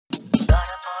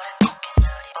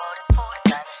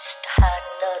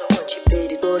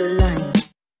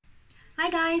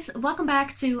guys, welcome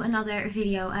back to another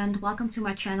video and welcome to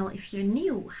my channel if you're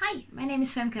new. Hi, my name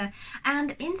is Femke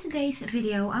and in today's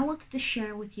video I wanted to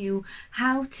share with you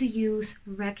how to use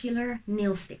regular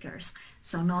nail stickers.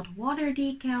 So not water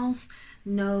decals,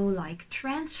 no like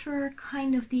transfer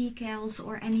kind of decals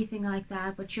or anything like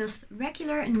that, but just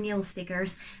regular nail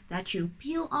stickers that you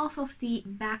peel off of the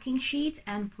backing sheet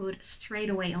and put straight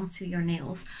away onto your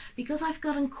nails. Because I've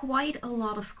gotten quite a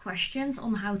lot of questions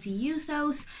on how to use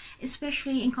those,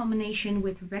 especially in combination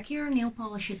with regular nail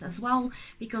polishes as well,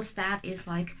 because that is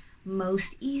like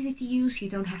most easy to use. You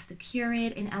don't have to cure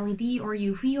it in LED or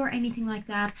UV or anything like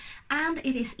that, and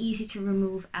it is easy to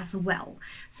remove as well.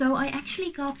 So I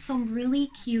actually got some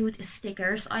really cute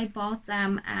stickers. I bought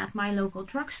them at my local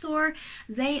drugstore.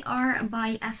 They are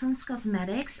by Essence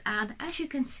Cosmetics, and as you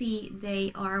can see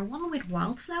they are one with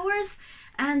wildflowers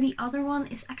and the other one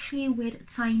is actually with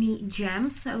tiny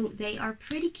gems, so they are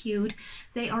pretty cute.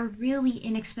 They are really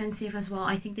inexpensive as well.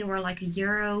 I think they were like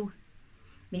 €1,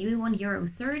 maybe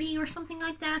 €1.30 or something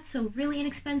like that, so really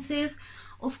inexpensive.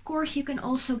 Of course, you can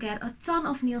also get a ton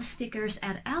of nail stickers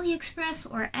at AliExpress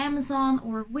or Amazon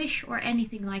or Wish or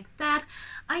anything like that.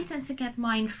 I tend to get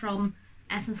mine from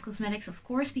Essence Cosmetics, of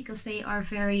course, because they are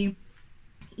very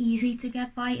easy to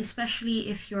get by, especially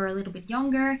if you're a little bit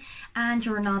younger and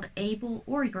you're not able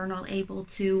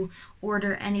to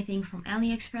order anything from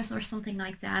AliExpress or something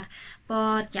like that.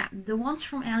 But yeah, the ones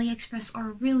from AliExpress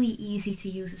are really easy to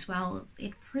use as well.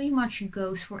 It pretty much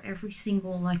goes for every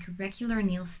single like regular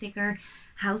nail sticker,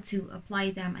 how to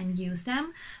apply them and use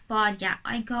them. But yeah,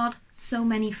 I got so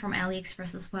many from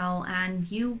AliExpress as well, and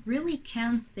you really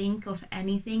can't think of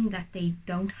anything that they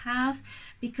don't have,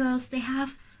 because they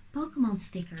have Pokemon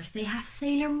stickers, they have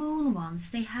Sailor Moon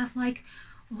ones, they have like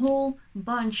a whole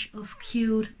bunch of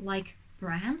cute like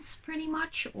brands pretty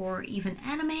much, or even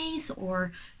animes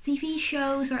or TV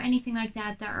shows or anything like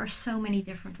that. There are so many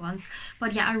different ones.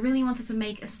 But yeah, I really wanted to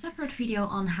make a separate video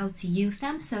on how to use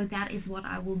them, so that is what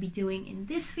I will be doing in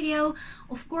this video.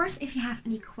 Of course, if you have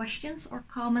any questions or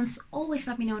comments, always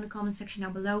let me know in the comment section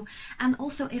down below. And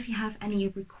also if you have any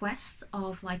requests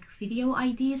of like video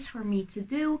ideas for me to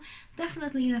do,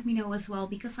 definitely let me know as well,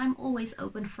 because I'm always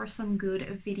open for some good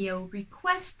video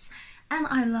requests. And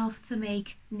I love to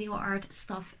make nail art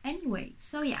stuff anyway.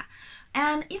 So yeah,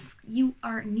 and if you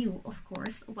are new, of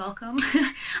course, welcome.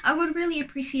 I would really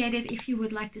appreciate it if you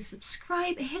would like to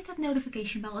subscribe, hit that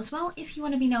notification bell as well if you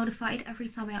want to be notified every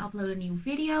time I upload a new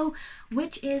video,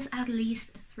 which is at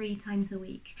least 3 times a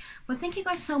week. But thank you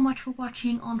guys so much for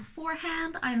watching on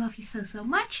forehand. I love you so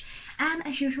much. And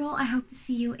as usual, I hope to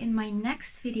see you in my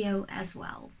next video as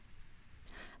well.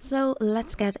 So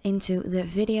let's get into the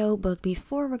video, but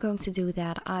before we're going to do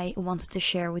that, I wanted to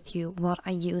share with you what I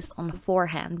used on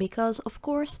forehand, because of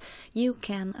course you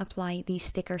can apply these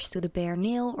stickers to the bare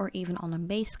nail or even on a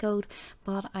base coat,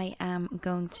 but I am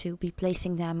going to be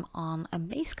placing them on a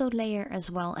base coat layer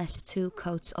as well as 2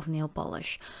 coats of nail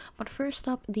polish. But first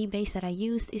up, the base that I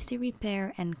used is the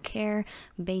Repair and Care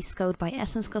base coat by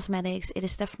Essence Cosmetics. It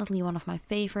is definitely one of my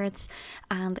favorites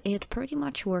and it pretty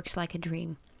much works like a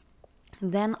dream.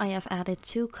 Then I have added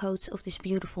 2 coats of this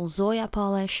beautiful Zoya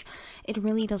polish. It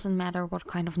really doesn't matter what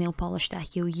kind of nail polish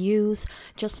that you use,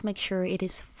 just make sure it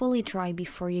is fully dry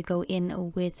before you go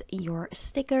in with your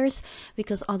stickers,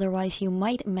 because otherwise you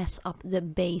might mess up the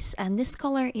base. And this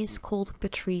color is called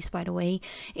Patrice, by the way.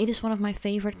 It is one of my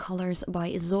favorite colors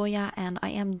by Zoya, and I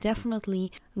am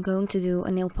definitely going to do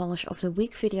a nail polish of the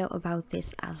week video about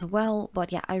this as well.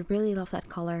 But yeah, I really love that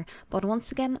color. But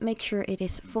once again, make sure it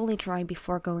is fully dry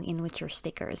before going in with your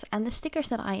stickers. And the stickers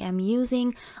that I am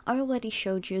using, I already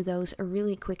showed you those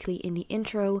really quickly in the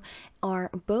intro, are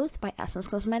both by Essence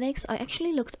Cosmetics. I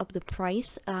actually looked up the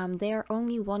price. They are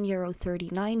only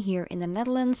 €1.39 here in the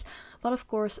Netherlands, but of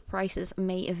course prices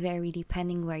may vary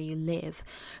depending where you live.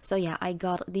 So yeah, I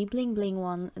got the bling bling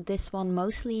one. This one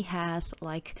mostly has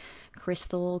like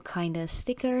crystal kind of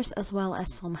stickers as well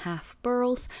as some half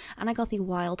pearls, and I got the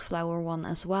wildflower one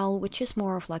as well, which is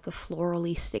more of like a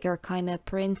florally sticker kind of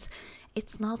print.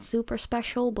 It's not super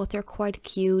special, but they're quite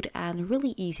cute and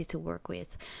really easy to work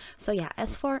with. So yeah,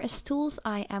 as far as tools,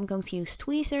 I am going to use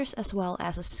tweezers as well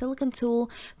as a silicone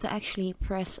tool to actually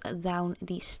press down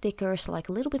these stickers like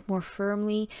a little bit more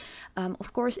firmly.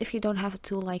 Of course, if you don't have a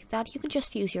tool like that, you can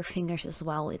just use your fingers as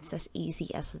well. It's as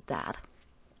easy as that.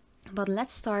 But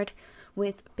let's start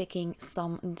with picking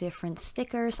some different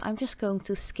stickers. I'm just going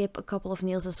to skip a couple of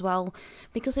nails as well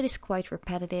because it is quite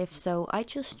repetitive. So I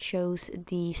just chose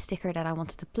the sticker that I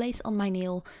wanted to place on my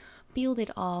nail, peeled it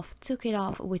off, took it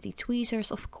off with the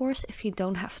tweezers. Of course, if you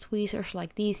don't have tweezers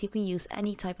like these, you can use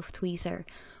any type of tweezer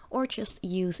or just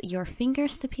use your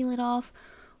fingers to peel it off.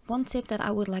 One tip that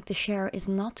I would like to share is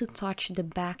not to touch the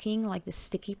backing, like the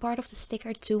sticky part of the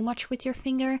sticker, too much with your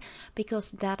finger,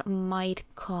 because that might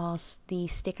cause the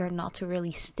sticker not to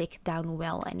really stick down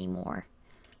well anymore.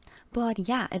 But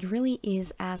yeah, it really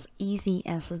is as easy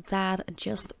as that.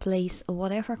 Just place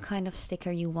whatever kind of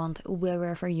sticker you want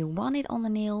wherever you want it on the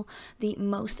nail. The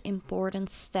most important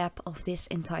step of this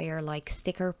entire like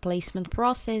sticker placement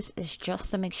process is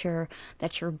just to make sure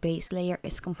that your base layer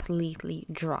is completely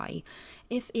dry.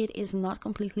 If it is not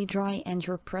completely dry and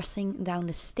you're pressing down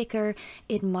the sticker,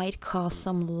 it might cause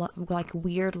some like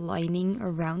weird lining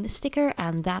around the sticker,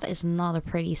 and that is not a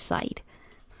pretty sight.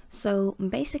 So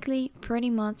basically pretty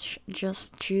much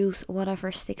just choose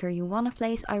whatever sticker you want to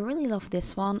place. I really love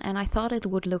this one and I thought it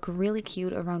would look really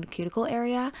cute around the cuticle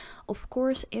area. Of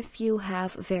course, if you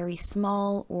have very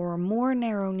small or more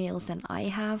narrow nails than I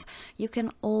have, you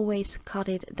can always cut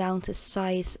it down to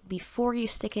size before you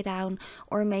stick it down,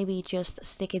 or maybe just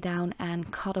stick it down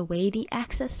and cut away the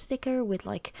excess sticker with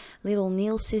like little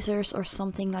nail scissors or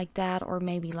something like that, or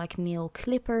maybe like nail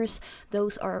clippers.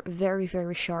 Those are very,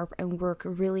 very sharp and work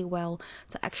really well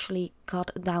to actually cut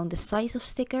down the size of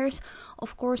stickers.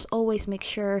 Of course, always make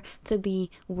sure to be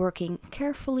working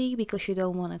carefully because you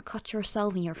don't want to cut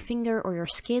yourself in your finger or your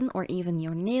skin or even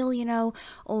your nail, you know.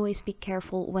 Always be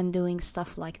careful when doing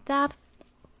stuff like that.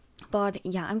 But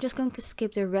yeah, I'm just going to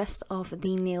skip the rest of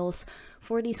the nails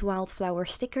for these wildflower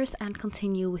stickers and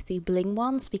continue with the bling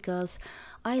ones, because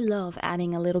I love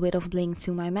adding a little bit of bling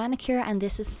to my manicure and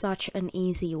this is such an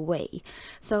easy way.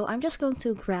 So I'm just going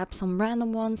to grab some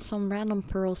random ones, some random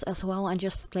pearls as well, and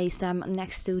just place them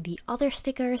next to the other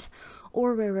stickers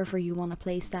or wherever you want to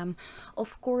place them.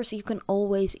 Of course, you can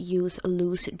always use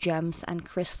loose gems and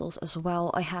crystals as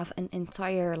well. I have an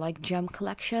entire like gem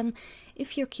collection.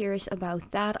 If you're curious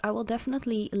about that, I will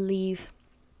definitely leave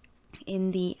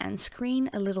in the end screen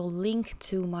a little link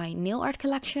to my nail art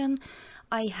collection.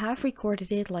 I have recorded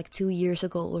it like 2 years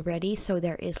ago already, so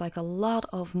there is like a lot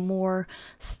of more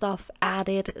stuff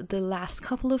added the last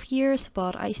couple of years,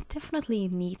 but I definitely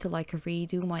need to like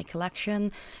redo my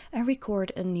collection and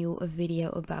record a new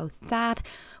video about that.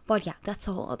 But yeah, that's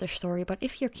a whole other story. But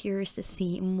if you're curious to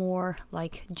see more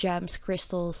like gems,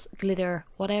 crystals, glitter,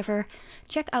 whatever,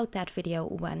 check out that video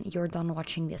when you're done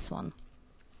watching this one.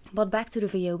 But back to the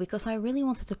video, because I really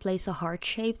wanted to place a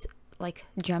heart-shaped like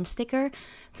gem sticker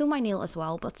to my nail as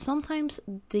well, but sometimes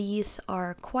these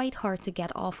are quite hard to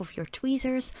get off of your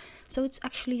tweezers, so it's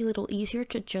actually a little easier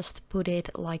to just put it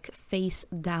like face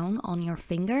down on your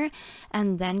finger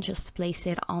and then just place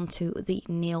it onto the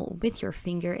nail with your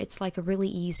finger. It's like really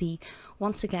easy.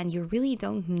 Once again, you really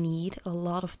don't need a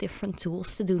lot of different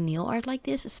tools to do nail art like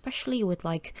this, especially with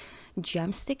like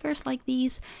gem stickers like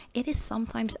these. It is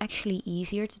sometimes actually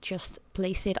easier to just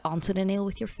place it onto the nail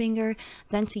with your finger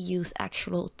than to use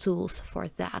actual tools for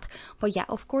that. But yeah,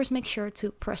 of course, make sure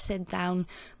to press it down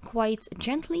quite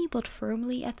gently but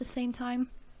firmly at the same time.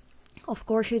 Of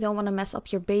course, you don't want to mess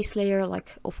up your base layer.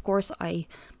 Like, of course, I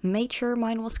made sure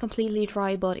mine was completely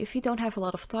dry, but if you don't have a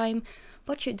lot of time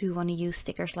but you do want to use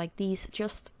stickers like these,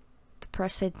 just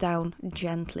press it down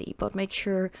gently, but make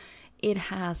sure it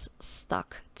has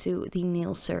stuck to the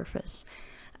nail surface.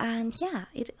 And yeah,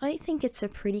 I think it's a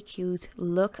pretty cute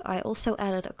look. I also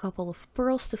added a couple of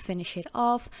pearls to finish it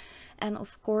off. And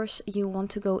of course, you want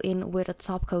to go in with a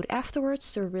top coat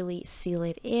afterwards to really seal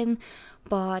it in.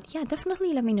 But yeah,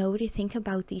 definitely let me know what you think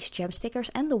about these gem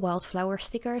stickers and the wildflower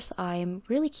stickers. I'm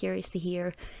really curious to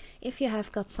hear if you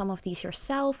have got some of these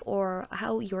yourself or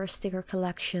how your sticker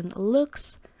collection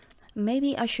looks.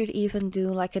 Maybe I should even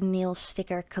do like a nail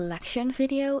sticker collection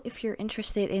video. If you're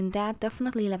interested in that,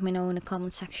 definitely let me know in the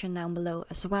comment section down below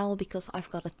as well, because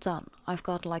I've got a ton. I've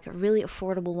got like really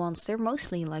affordable ones. They're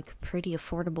mostly like pretty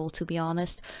affordable, to be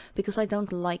honest, because I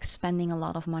don't like spending a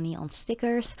lot of money on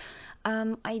stickers.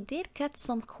 I did get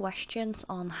some questions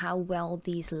on how well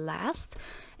these last,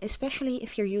 especially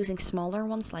if you're using smaller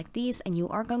ones like these and you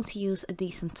are going to use a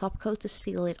decent top coat to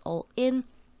seal it all in.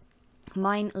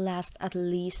 Mine lasts at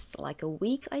least like a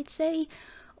week, I'd say.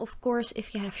 Of course,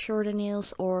 if you have shorter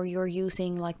nails or you're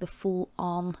using like the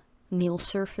full-on nail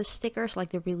surface stickers, like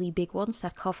the really big ones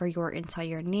that cover your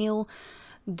entire nail,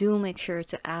 do make sure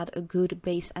to add a good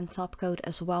base and top coat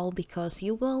as well, because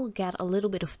you will get a little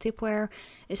bit of tip wear,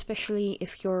 especially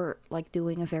if you're like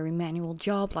doing a very manual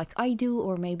job like I do,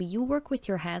 or maybe you work with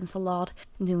your hands a lot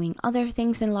doing other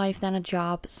things in life than a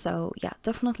job. So yeah,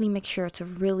 definitely make sure to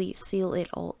really seal it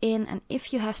all in. And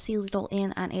if you have sealed it all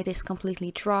in and it is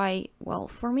completely dry, well,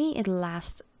 for me it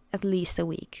lasts at least a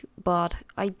week. But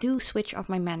I do switch up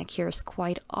my manicures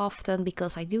quite often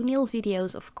because I do nail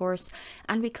videos, of course,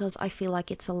 and because I feel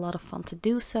like it's a lot of fun to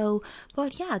do so.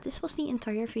 But yeah, this was the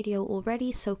entire video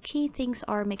already. So key things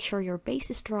are: make sure your base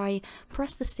is dry,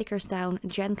 press the stickers down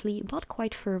gently but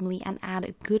quite firmly, and add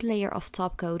a good layer of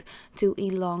top coat to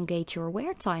elongate your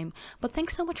wear time. But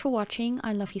thanks so much for watching.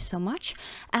 I love you so much,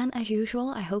 and as usual,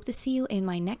 I hope to see you in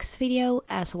my next video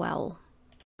as well.